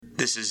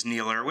This is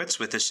Neil Irwitz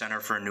with the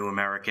Center for New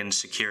American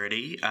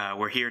Security.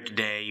 We're here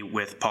today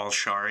with Paul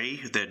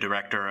Shari, the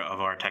director of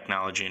our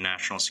Technology and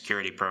National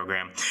Security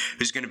Program,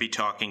 who's going to be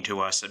talking to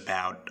us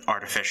about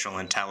artificial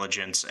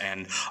intelligence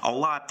and a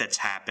lot that's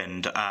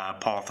happened.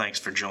 Paul, thanks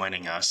for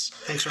joining us.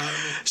 Thanks for having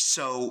me.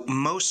 So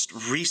most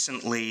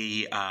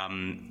recently,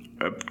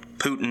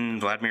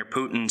 Vladimir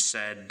Putin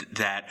said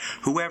that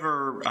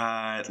whoever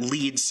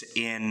leads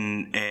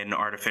in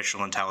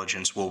artificial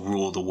intelligence will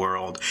rule the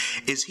world.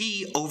 Is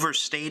he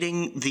overstating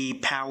the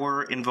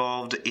power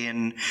involved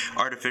in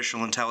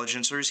artificial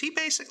intelligence, or is he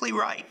basically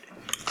right?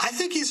 I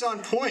think he's on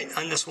point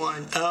on this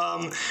one.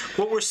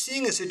 What we're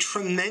seeing is a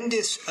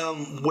tremendous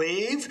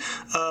wave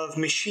of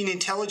machine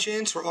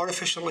intelligence or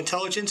artificial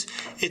intelligence.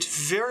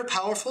 It's very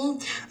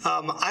powerful.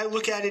 I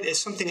look at it as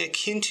something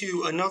akin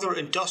to another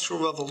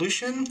industrial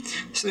revolution,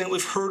 something that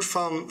we've heard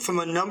from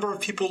a number of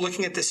people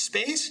looking at this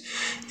space.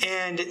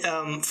 And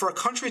for a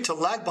country to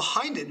lag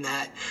behind in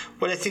that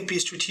would, I think, be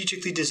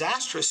strategically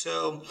disastrous.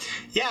 So,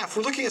 yeah, if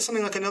we're looking at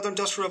something like another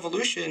industrial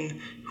revolution,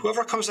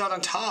 whoever comes out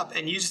on top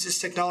and uses this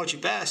technology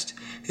best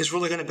is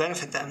really going to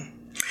benefit them.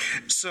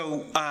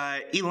 So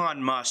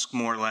Elon Musk,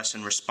 more or less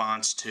in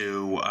response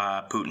to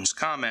Putin's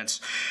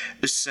comments,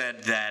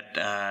 said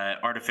that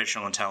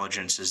artificial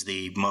intelligence is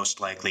the most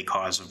likely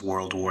cause of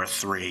World War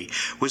III.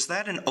 Was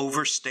that an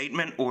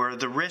overstatement, or are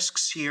the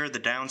risks here, the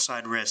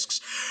downside risks,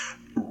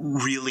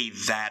 really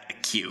that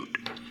acute?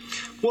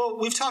 Well,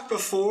 we've talked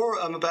before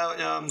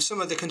about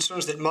some of the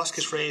concerns that Musk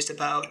has raised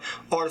about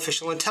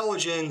artificial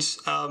intelligence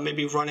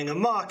maybe running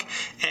amok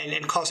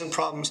and causing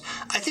problems.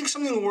 I think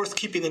something worth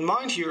keeping in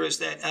mind here is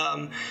that,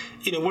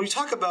 when we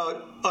talk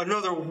about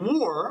another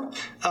war,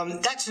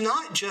 that's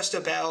not just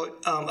about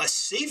a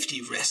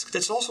safety risk.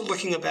 That's also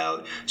looking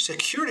about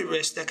security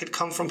risks that could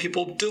come from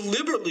people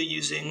deliberately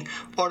using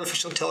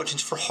artificial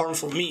intelligence for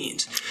harmful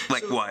means.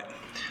 Like what?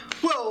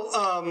 Well,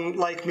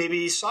 like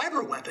maybe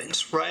cyber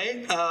weapons,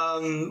 right?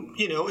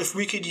 If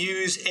we could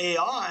use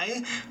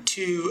AI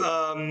to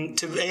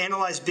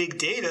analyze big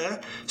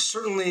data,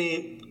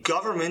 certainly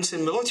governments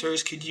and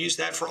militaries could use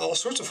that for all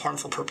sorts of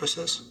harmful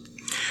purposes.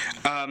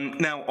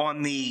 Now,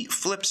 on the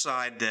flip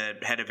side, the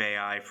head of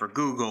AI for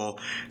Google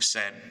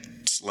said,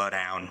 slow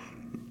down.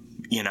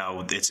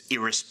 It's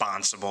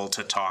irresponsible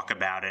to talk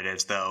about it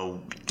as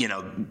though,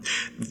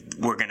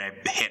 we're going to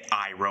hit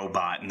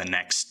iRobot in the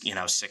next,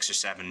 6 or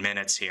 7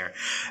 minutes here.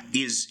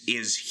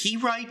 Is he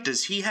right?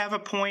 Does he have a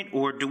point?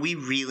 Or do we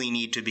really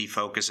need to be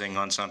focusing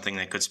on something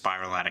that could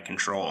spiral out of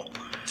control?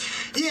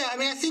 Yeah,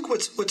 I think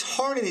what's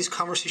hard in these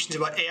conversations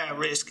about AI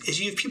risk is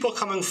you have people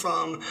coming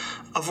from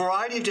a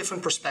variety of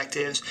different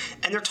perspectives,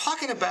 and they're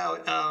talking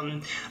about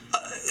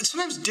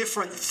sometimes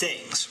different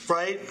things,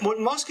 right? What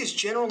Musk is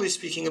generally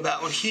speaking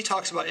about when he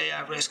talks about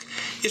AI risk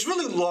is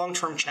really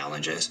long-term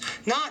challenges,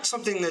 not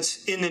something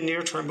that's in the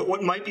near term, but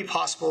what might be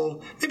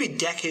possible maybe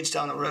decades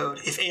down the road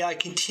if AI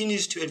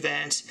continues to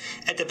advance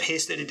at the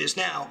pace that it is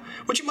now,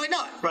 which it might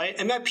not, right?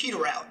 It might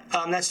peter out.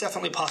 That's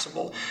definitely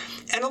possible.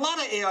 And a lot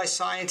of AI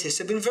scientists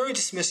have been very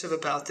dismissive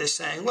about this,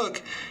 saying,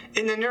 look,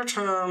 in the near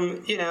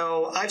term,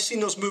 I've seen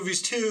those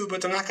movies too,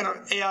 but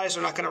AIs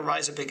are not going to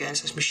rise up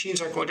against us.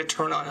 Machines aren't going to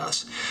turn on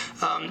us.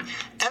 And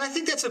I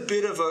think that's a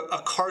bit of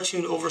a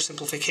cartoon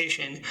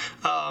oversimplification.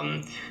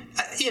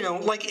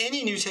 Like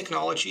any new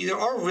technology, there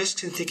are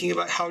risks in thinking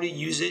about how to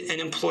use it and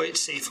employ it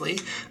safely.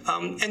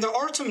 And there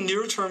are some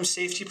near-term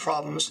safety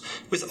problems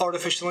with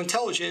artificial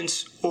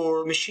intelligence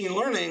or machine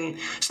learning,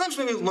 sometimes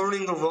maybe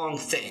learning the wrong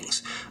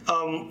things.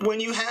 When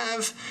you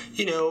have,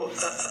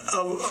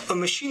 a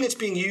machine that's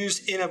being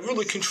used in a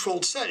really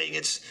controlled setting,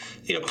 it's,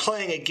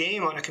 playing a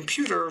game on a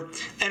computer,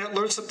 and it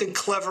learns something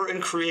clever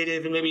and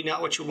creative and maybe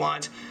not what you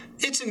want,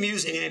 it's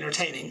amusing and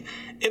entertaining.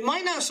 It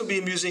might not also be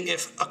amusing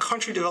if a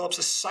country develops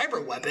a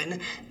cyber weapon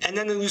and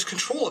then they lose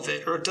control of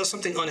it or it does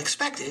something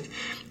unexpected.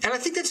 And I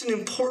think that's an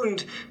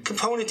important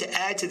component to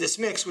add to this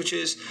mix, which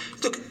is,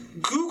 look,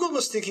 Google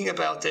is thinking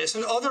about this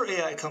and other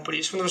AI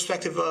companies from the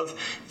perspective of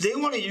they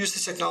want to use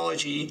this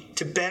technology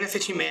to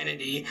benefit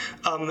humanity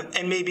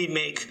and maybe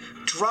make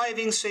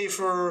driving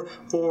safer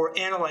or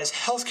analyze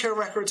healthcare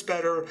records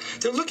better.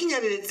 They're looking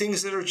at it at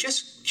things that are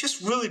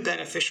just really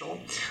beneficial.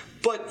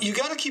 But you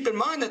got to keep in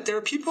mind that there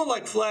are people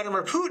like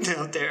Vladimir Putin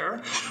out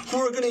there who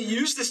are going to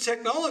use this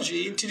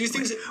technology to do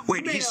things that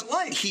you may not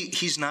like.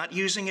 He's not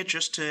using it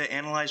just to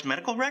analyze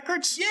medical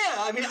records? Yeah,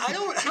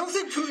 I don't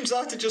think Putin's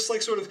out to just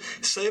sort of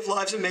save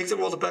lives and make the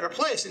world a better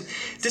place. And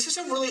this is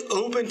a really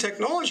open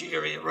technology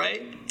area,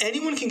 right?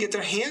 Anyone can get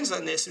their hands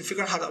on this and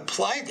figure out how to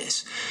apply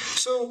this.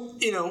 So,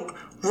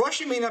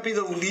 Russia may not be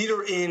the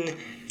leader in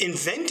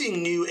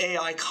inventing new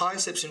AI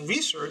concepts and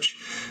research,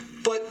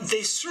 but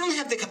they certainly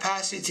have the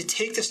capacity to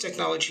take this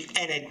technology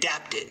and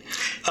adapt it.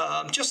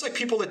 Just like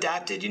people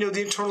adapted,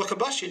 the internal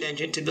combustion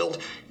engine to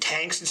build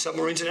tanks and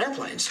submarines and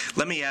airplanes.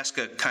 Let me ask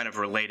a kind of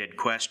related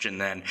question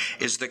then.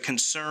 Is the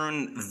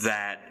concern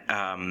that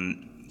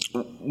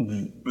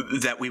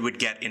that we would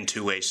get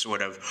into a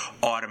sort of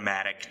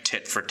automatic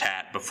tit for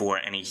tat before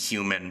any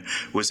human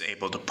was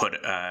able to put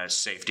a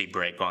safety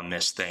brake on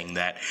this thing,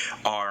 that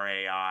our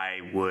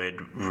AI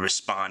would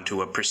respond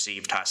to a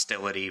perceived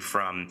hostility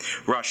from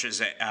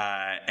Russia's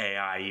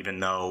AI, even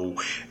though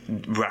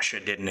Russia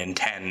didn't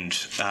intend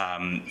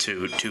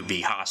to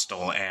be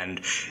hostile,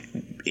 and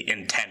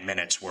in 10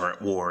 minutes we're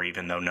at war,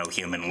 even though no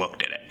human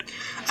looked at it.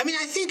 I mean,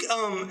 I think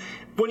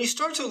when you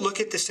start to look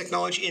at this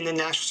technology in the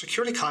national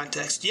security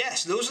context,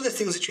 yes, those are the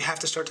things that you have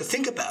to start to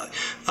think about,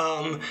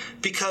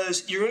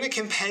 because you're in a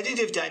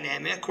competitive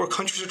dynamic where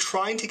countries are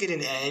trying to get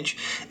an edge,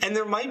 and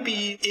there might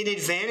be an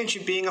advantage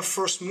in being a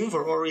first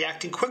mover or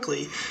reacting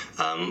quickly.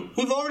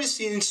 We've already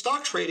seen in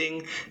stock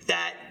trading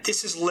that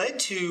this has led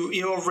to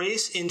a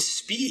race in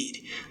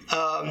speed,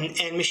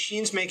 and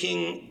machines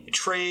making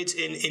trades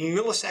in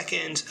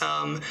milliseconds,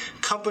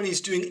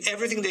 companies doing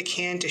everything they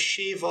can to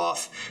shave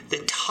off the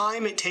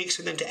time it takes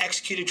for them to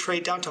execute a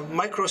trade down to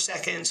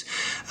microseconds.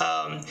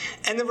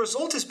 And the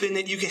result has been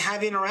that you can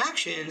have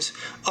interactions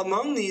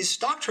among these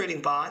stock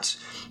trading bots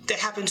that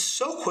happen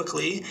so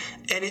quickly,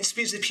 and at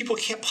speeds that people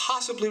can't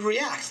possibly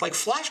react, like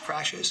flash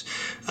crashes.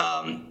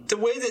 The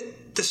way that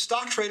the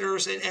stock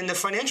traders and the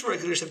financial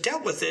regulators have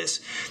dealt with this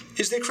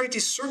is they create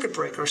these circuit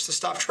breakers to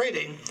stop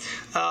trading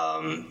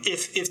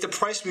if the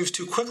price moves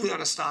too quickly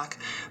on a stock.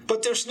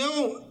 But there's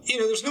no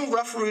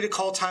referee to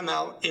call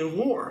timeout in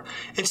war.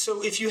 And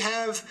so if you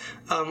have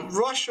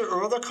Russia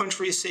or other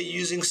countries, say,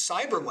 using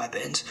cyber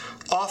weapons,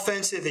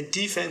 offensive and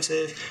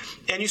defensive,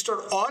 and you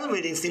start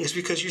automating things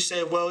because you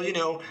say, well,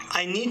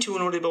 I need to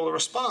in order to be able to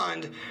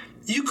respond,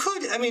 you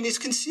could, it's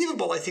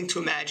conceivable, I think, to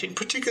imagine,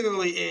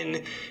 particularly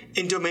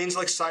in domains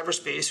like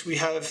cyberspace, we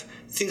have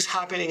things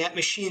happening at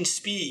machine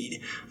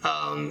speed,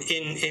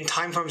 in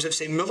time frames of,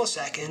 say,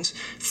 milliseconds,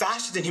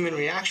 faster than human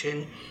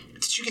reaction.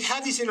 So you could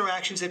have these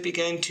interactions that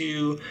begin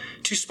to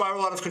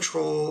spiral out of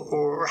control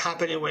or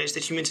happen in ways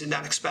that humans did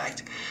not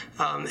expect.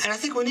 And I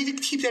think we need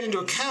to keep that into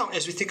account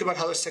as we think about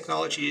how this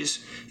technology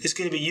is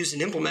going to be used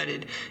and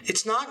implemented.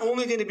 It's not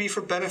only going to be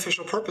for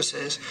beneficial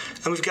purposes,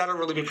 and we've got to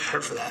really be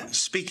prepared for that.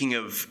 Speaking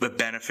of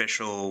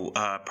beneficial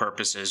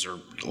purposes or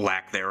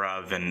lack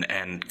thereof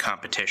and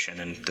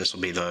competition, and this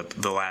will be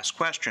the last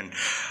question,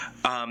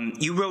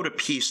 you wrote a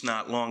piece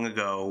not long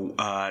ago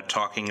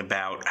talking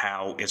about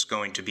how it's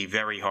going to be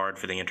very hard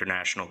for the international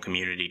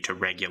community to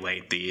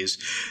regulate these,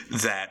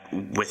 that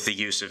with the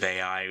use of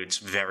AI, it's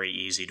very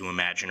easy to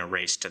imagine a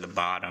race to the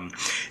bottom.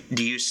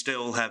 Do you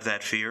still have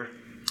that fear?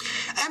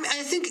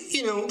 I think,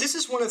 this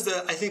is one of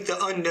the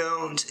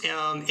unknowns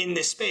in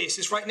this space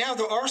is right now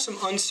there are some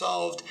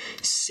unsolved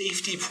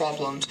safety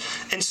problems.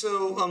 And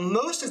so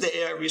most of the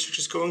AI research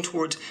is going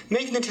towards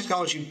making the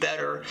technology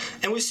better.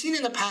 And we've seen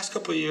in the past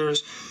couple of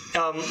years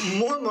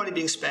more money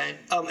being spent.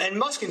 And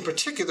Musk in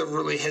particular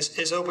really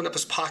has opened up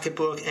his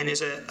pocketbook and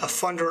is a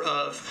funder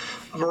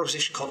of an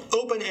organization called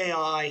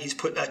OpenAI. He's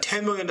put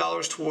 $10 million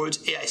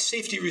towards AI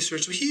safety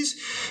research. So he's,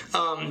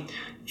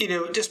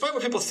 despite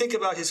what people think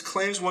about his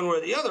claims one way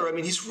or the other,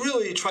 he's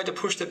really tried to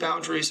push the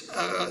boundaries,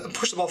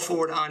 push the ball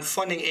forward on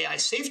funding AI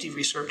safety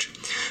research.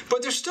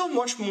 But there's still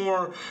much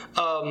more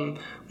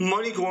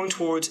money going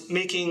towards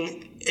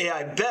making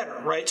AI better,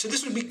 right? So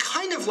this would be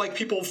kind of like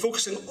people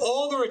focusing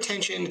all their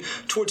attention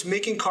towards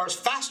making cars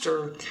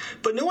faster,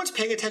 but no one's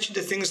paying attention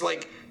to things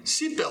like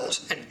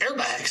seatbelts and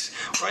airbags,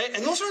 right?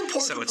 And those are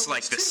important. So it's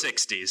like the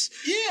 60s.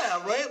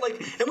 Yeah, right?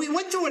 And we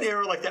went through an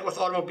era like that with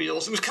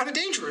automobiles. It was kind of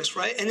dangerous,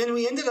 right? And then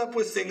we ended up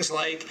with things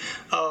like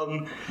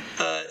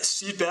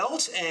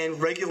seatbelts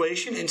and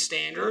regulation and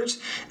standards.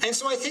 And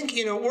so I think,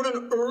 we're at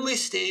an early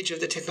stage of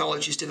the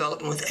technology's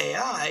development with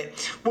AI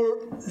where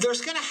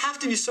there's going to have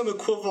to be some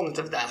equivalent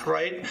of that,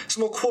 right?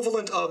 Some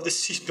equivalent of the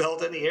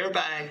seatbelt and the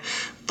airbag.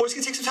 But it's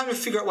going to take some time to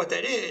figure out what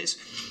that is.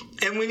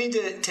 And we need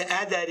to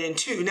add that in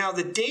too. Now,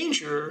 the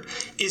danger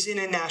is in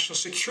a national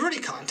security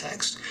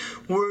context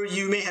where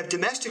you may have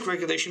domestic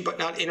regulation but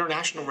not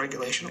international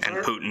regulation. And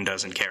Putin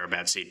doesn't care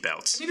about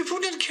seatbelts. Maybe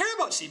Putin doesn't care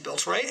about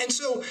seatbelts, right? And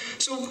so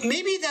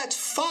maybe that's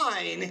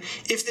fine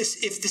if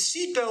the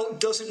seatbelt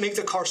doesn't make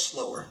the car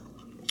slower.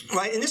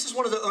 Right, and this is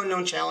one of the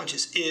unknown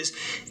challenges is,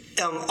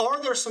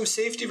 are there some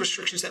safety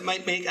restrictions that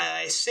might make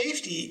AI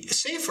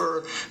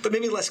safer, but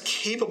maybe less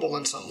capable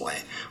in some way,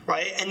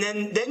 right?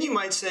 And then you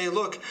might say,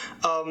 look,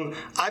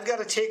 I've got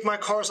to take my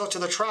cars out to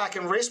the track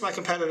and race my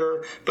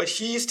competitor, but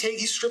he's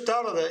stripped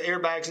out of the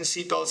airbags and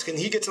seatbelts, and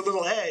he gets a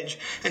little edge,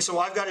 and so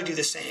I've got to do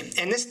the same.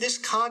 And this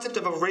concept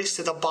of a race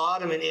to the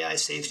bottom in AI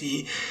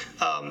safety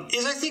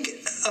is, I think,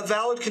 a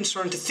valid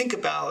concern to think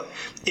about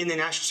in the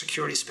national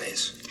security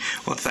space.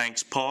 Well,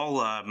 thanks,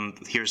 Paul.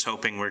 Here's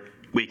hoping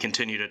we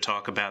continue to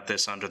talk about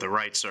this under the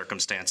right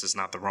circumstances,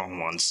 not the wrong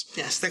ones.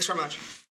 Yes, thanks very much.